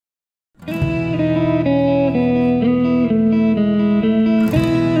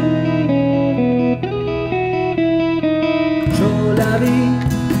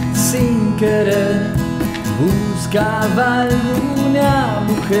Buscaba alguna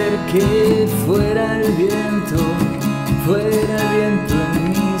mujer que fuera el viento en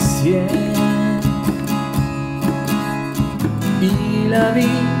mi sien. Y la vi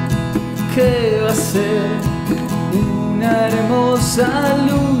que va a ser una hermosa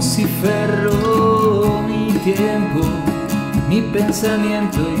luz y ferró mi tiempo, mi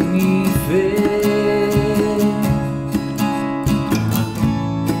pensamiento y mi fe.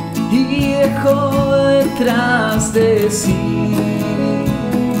 Y dejó detrás de sí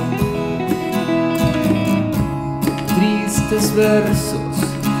tristes versos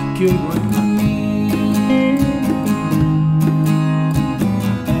que oigo en mí.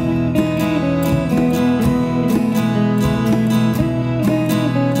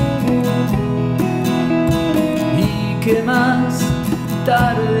 Y que más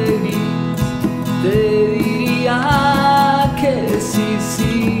tarde te diría que si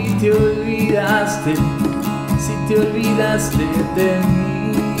te olvidaste de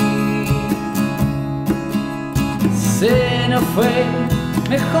mí. Se nos fue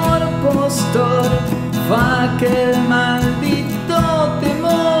mejor postor, fue aquel maldito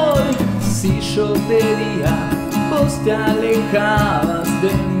temor. Si yo pedía, vos te alejabas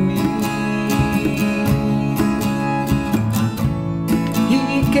de mí. Y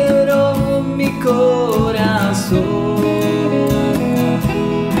quebró mi corazón.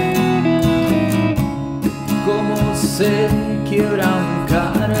 Se quiebra un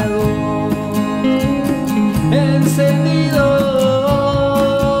carbón encendido.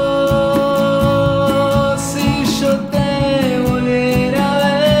 Si yo te volviera a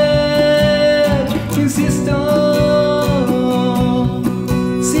ver, insisto,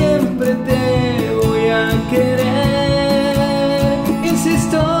 siempre te voy a querer.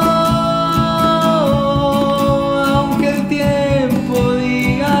 Insisto, aunque el tiempo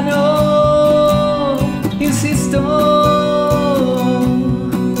diga no. Insisto,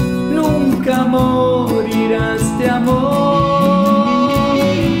 nunca morirás de amor.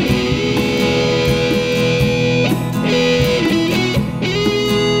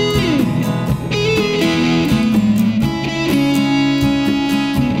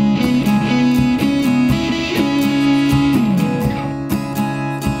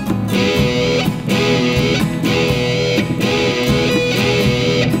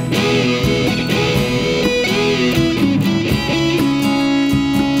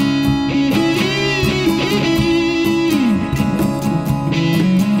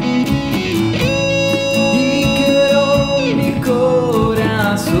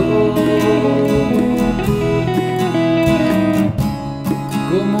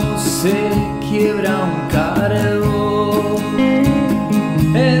 Se quiebra un carbón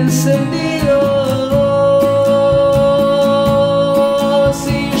encendido.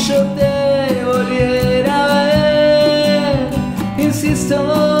 Si yo te volviera a ver, insisto,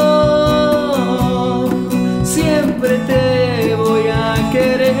 siempre te voy a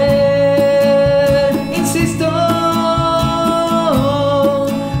querer. Insisto,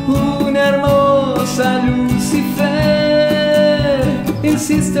 una hermosa Lucifer.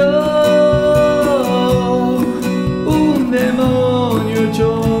 Insisto, un demonio hecho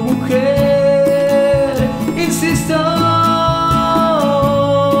mujer. Insisto,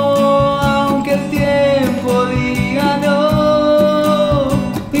 aunque el tiempo diga no.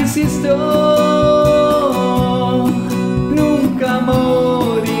 Insisto, nunca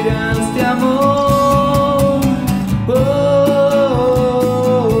morirás de amor.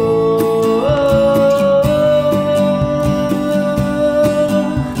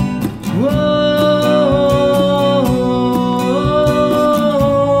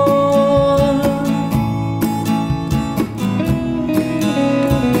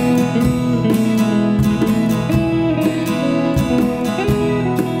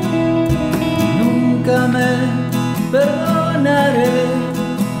 Perdonaré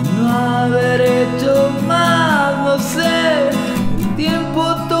no haber hecho más, no sé, el tiempo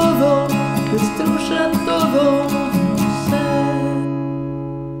todo destruye